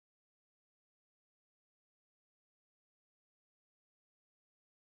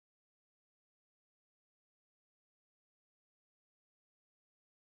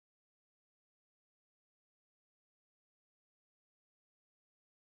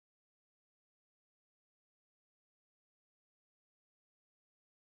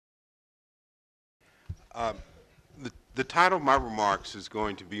Um, the title of my remarks is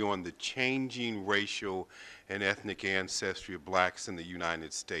going to be on the changing racial and ethnic ancestry of blacks in the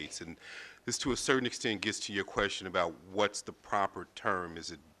United States. And this, to a certain extent, gets to your question about what's the proper term.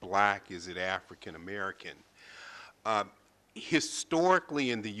 Is it black? Is it African American? Uh,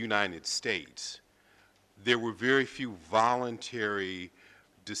 Historically in the United States, there were very few voluntary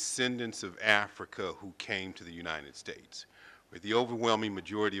descendants of Africa who came to the United States. The overwhelming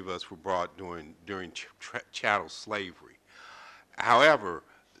majority of us were brought during chattel slavery. However,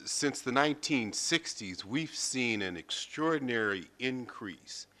 since the 1960s, we've seen an extraordinary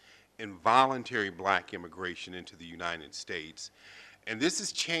increase in voluntary black immigration into the United States. And this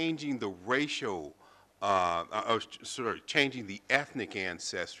is changing the racial, changing the ethnic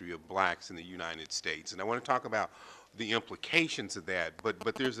ancestry of blacks in the United States. And I want to talk about the implications of that, but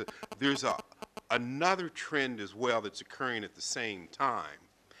there's another trend as well that's occurring at the same time.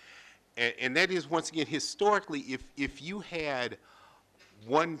 And that is, once again, historically, if you had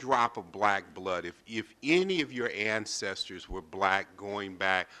one drop of black blood, if any of your ancestors were black going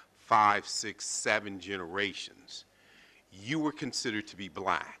back 5, 6, 7 generations, you were considered to be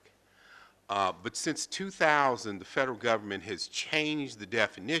black. But since 2000, the federal government has changed the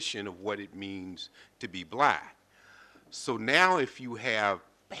definition of what it means to be black. So now if you have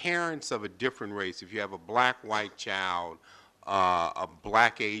parents of a different race, if you have a black-white child, a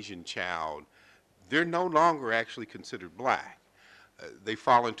black-Asian child, they're no longer actually considered black. They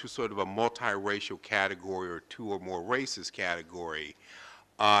fall into sort of a multiracial category or two or more races category.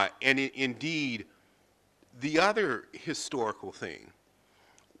 Indeed, the other historical thing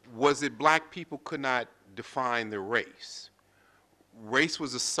was that black people could not define their race. Race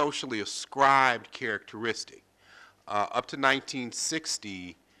was a socially ascribed characteristic. Up to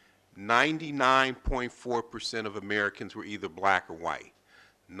 1960, 99.4% of Americans were either black or white.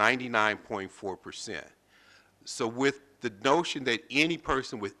 99.4%. So with the notion that any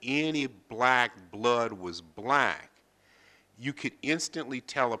person with any black blood was black, you could instantly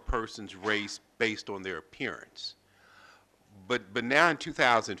tell a person's race based on their appearance. But now in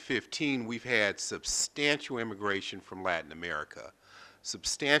 2015, we've had substantial immigration from Latin America,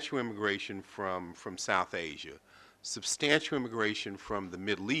 substantial immigration from South Asia, substantial immigration from the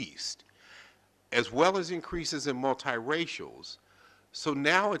Middle East, as well as increases in multiracials. So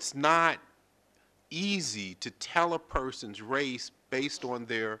now it's not easy to tell a person's race based on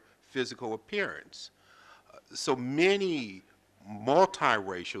their physical appearance. So many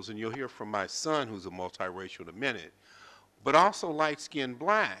multiracials, and you'll hear from my son who's a multiracial in a minute, but also light-skinned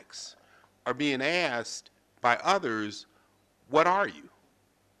blacks are being asked by others, what are you?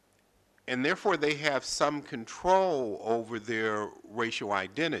 And therefore they have some control over their racial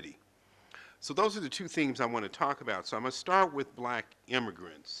identity. So those are the two themes I want to talk about. So I'm going to start with black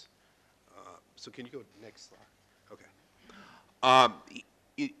immigrants. So can you go to the next slide? Okay.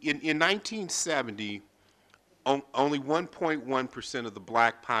 In 1970, only 1.1% of the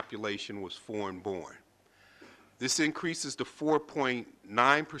black population was foreign born. This increases to 4.9% in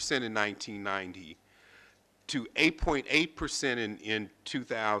 1990, to 8.8% in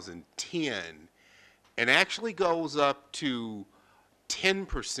 2010, and actually goes up to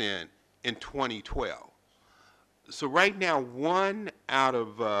 10% in 2012. So right now, 1 out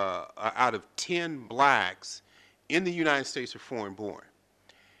of 10 blacks in the United States are foreign born.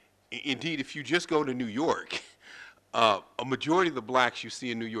 Indeed, if you just go to New York, a majority of the blacks you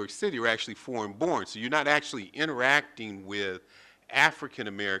see in New York City are actually foreign born. So you're not actually interacting with African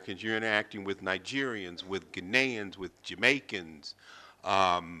Americans, you're interacting with Nigerians, with Ghanaians, with Jamaicans,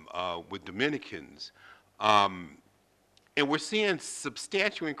 with Dominicans. And we're seeing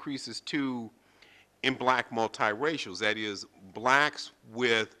substantial increases too in black multiracials, that is, blacks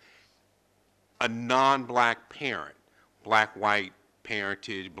with a non-black parent, black-white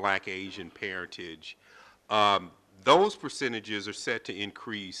parentage, black-Asian parentage. Those percentages are set to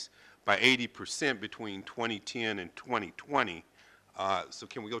increase by 80% between 2010 and 2020. So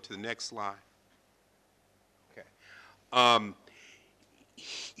can we go to the next slide? Okay.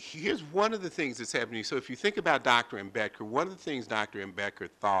 Here's one of the things that's happening. So if you think about Dr. Ambedkar, one of the things Dr. Ambedkar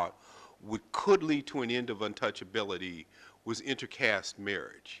thought could lead to an end of untouchability was intercaste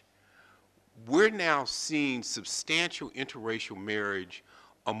marriage. We're now seeing substantial interracial marriage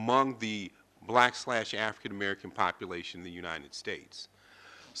among the black/African American population in the United States.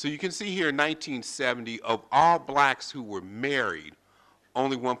 So you can see here in 1970, of all blacks who were married,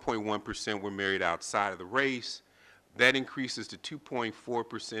 only 1.1% were married outside of the race. That increases to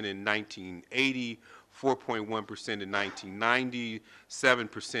 2.4% in 1980, 4.1% in 1990,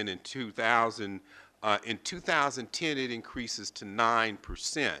 7% in 2000. In 2010, it increases to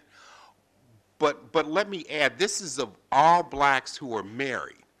 9%. but let me add, this is of all blacks who are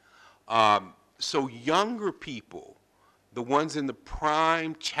married. So younger people, the ones in the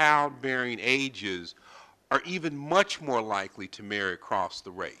prime childbearing ages, are even much more likely to marry across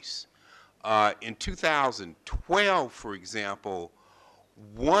the race. In 2012, for example,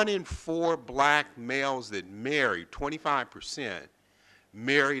 1 in 4 black males that married, 25%,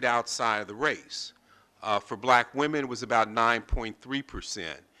 married outside of the race. For black women, it was about 9.3%.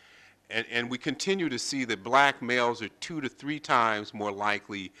 And we continue to see that black males are 2 to 3 times more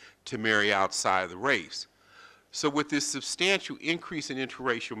likely to marry outside of the race. So with this substantial increase in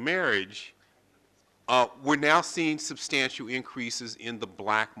interracial marriage, we're now seeing substantial increases in the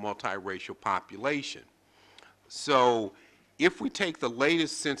black multiracial population. So if we take the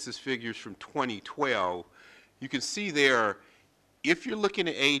latest census figures from 2012, you can see there, if you're looking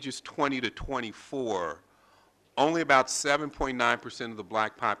at ages 20 to 24, only about 7.9% of the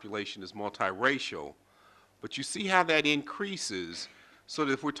black population is multiracial, but you see how that increases, so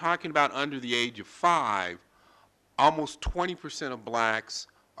that if we're talking about under the age of 5, almost 20% of blacks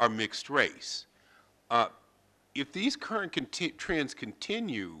are mixed race. If these current trends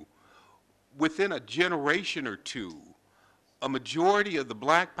continue, within a generation or two, a majority of the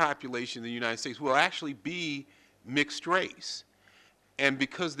black population in the United States will actually be mixed race. And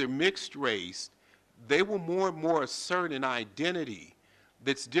because they're mixed race, they will more and more assert an identity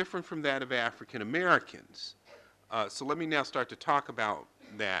that's different from that of African Americans. So let me now start to talk about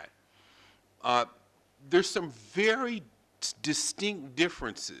that. There's some very distinct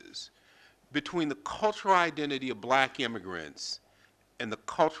differences between the cultural identity of black immigrants and the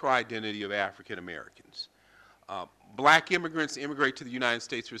cultural identity of African Americans. Black immigrants immigrate to the United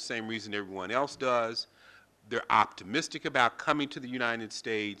States for the same reason everyone else does. They're optimistic about coming to the United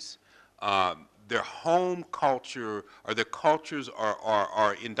States. Their home culture, or their cultures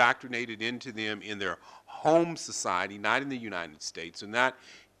are indoctrinated into them in their home society, not in the United States, and not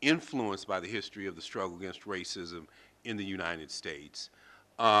influenced by the history of the struggle against racism in the United States.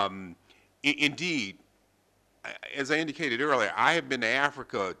 Indeed, as I indicated earlier, I have been to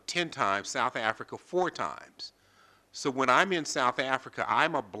Africa 10 times, South Africa 4 times. So when I'm in South Africa,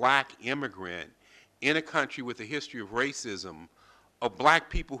 I'm a black immigrant in a country with a history of racism of black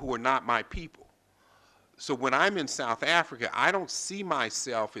people who are not my people. So when I'm in South Africa, I don't see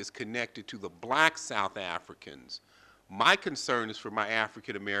myself as connected to the black South Africans. My concern is for my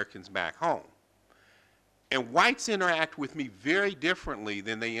African Americans back home. And whites interact with me very differently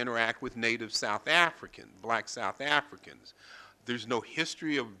than they interact with native South Africans, black South Africans. There's no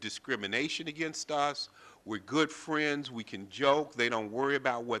history of discrimination against us. We're good friends. We can joke. They don't worry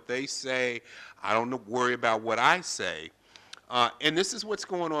about what they say. I don't worry about what I say. And this is what's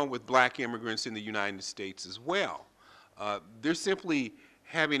going on with black immigrants in the United States as well. They're simply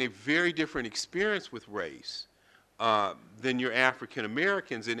having a very different experience with race than your African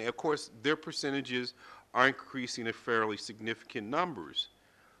Americans. And of course, their percentages are increasing in fairly significant numbers.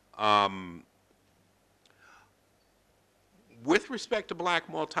 With respect to black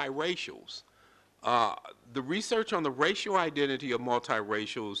multiracials, the research on the racial identity of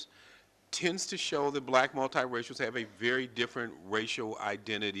multiracials tends to show that black multiracials have a very different racial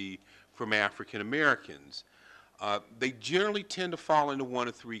identity from African Americans. They generally tend to fall into 1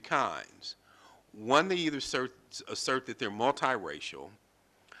 of 3 kinds. One, they either assert that they're multiracial.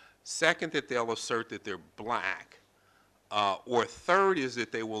 Second, that they'll assert that they're black. Or third is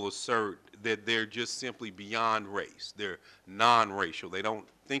that they will assert that they're just simply beyond race. They're non-racial. They don't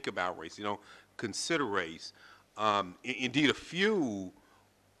think about race. They don't consider race. Indeed, a few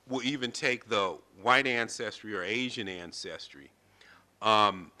will even take the white ancestry or Asian ancestry.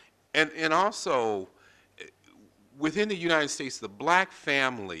 And also, within the United States, the black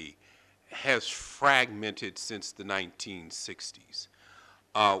family has fragmented since the 1960s.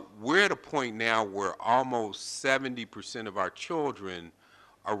 We're at a point now where almost 70% of our children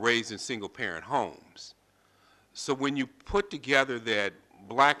are raised in single-parent homes. So when you put together that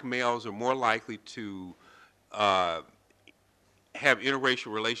black males are more likely to have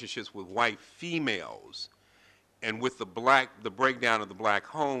interracial relationships with white females, and with the breakdown of the black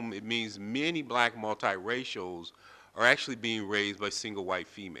home, it means many black multiracials are actually being raised by single white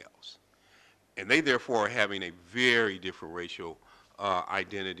females. And they therefore are having a very different racial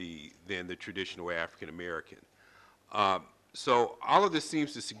identity than the traditional African American. So all of this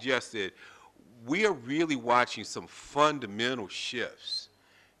seems to suggest that we are really watching some fundamental shifts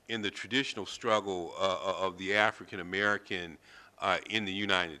in the traditional struggle of the African American in the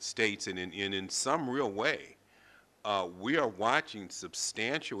United States, and in some real way, we are watching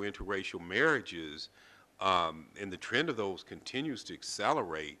substantial interracial marriages, and the trend of those continues to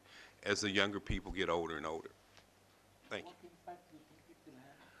accelerate as the younger people get older and older. Thank you.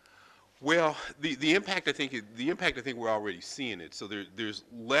 Well, the impact I think we're already seeing it. So there's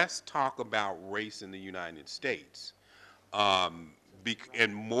less talk about race in the United States,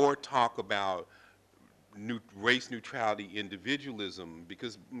 and more talk about race neutrality, individualism.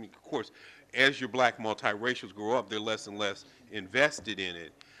 Because I mean, of course, as your black multiracials grow up, they're less and less invested in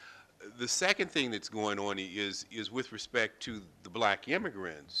it. The second thing that's going on is with respect to the black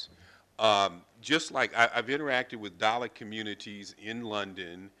immigrants. Just like I've interacted with Dalit communities in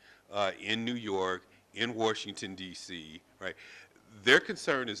London, in New York, in Washington, D.C., right? Their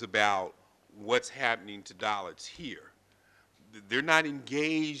concern is about what's happening to Dalits here. They're not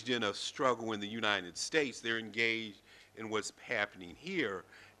engaged in a struggle in the United States. They're engaged in what's happening here.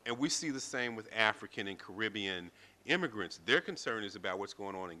 And we see the same with African and Caribbean immigrants. Their concern is about what's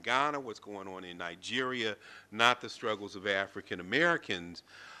going on in Ghana, what's going on in Nigeria, not the struggles of African Americans.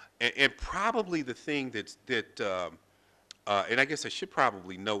 And probably the thing and I guess I should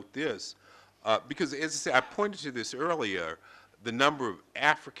probably note this, because as I said, I pointed to this earlier, the number of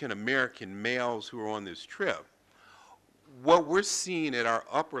African American males who are on this trip. What we're seeing at our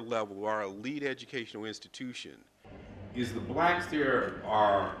upper level, our elite educational institution, is the blacks there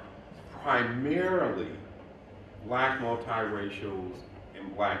are primarily black multiracials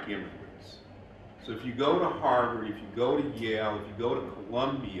and black immigrants. So if you go to Harvard, if you go to Yale, if you go to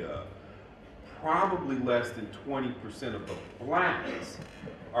Columbia, probably less than 20% of the blacks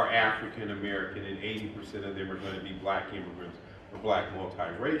are African American and 80% of them are going to be black immigrants or black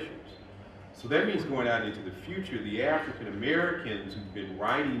multiracials. So that means going out into the future, the African Americans who've been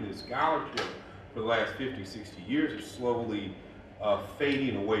writing this scholarship for the last 50, 60 years are slowly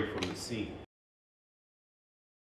fading away from the scene.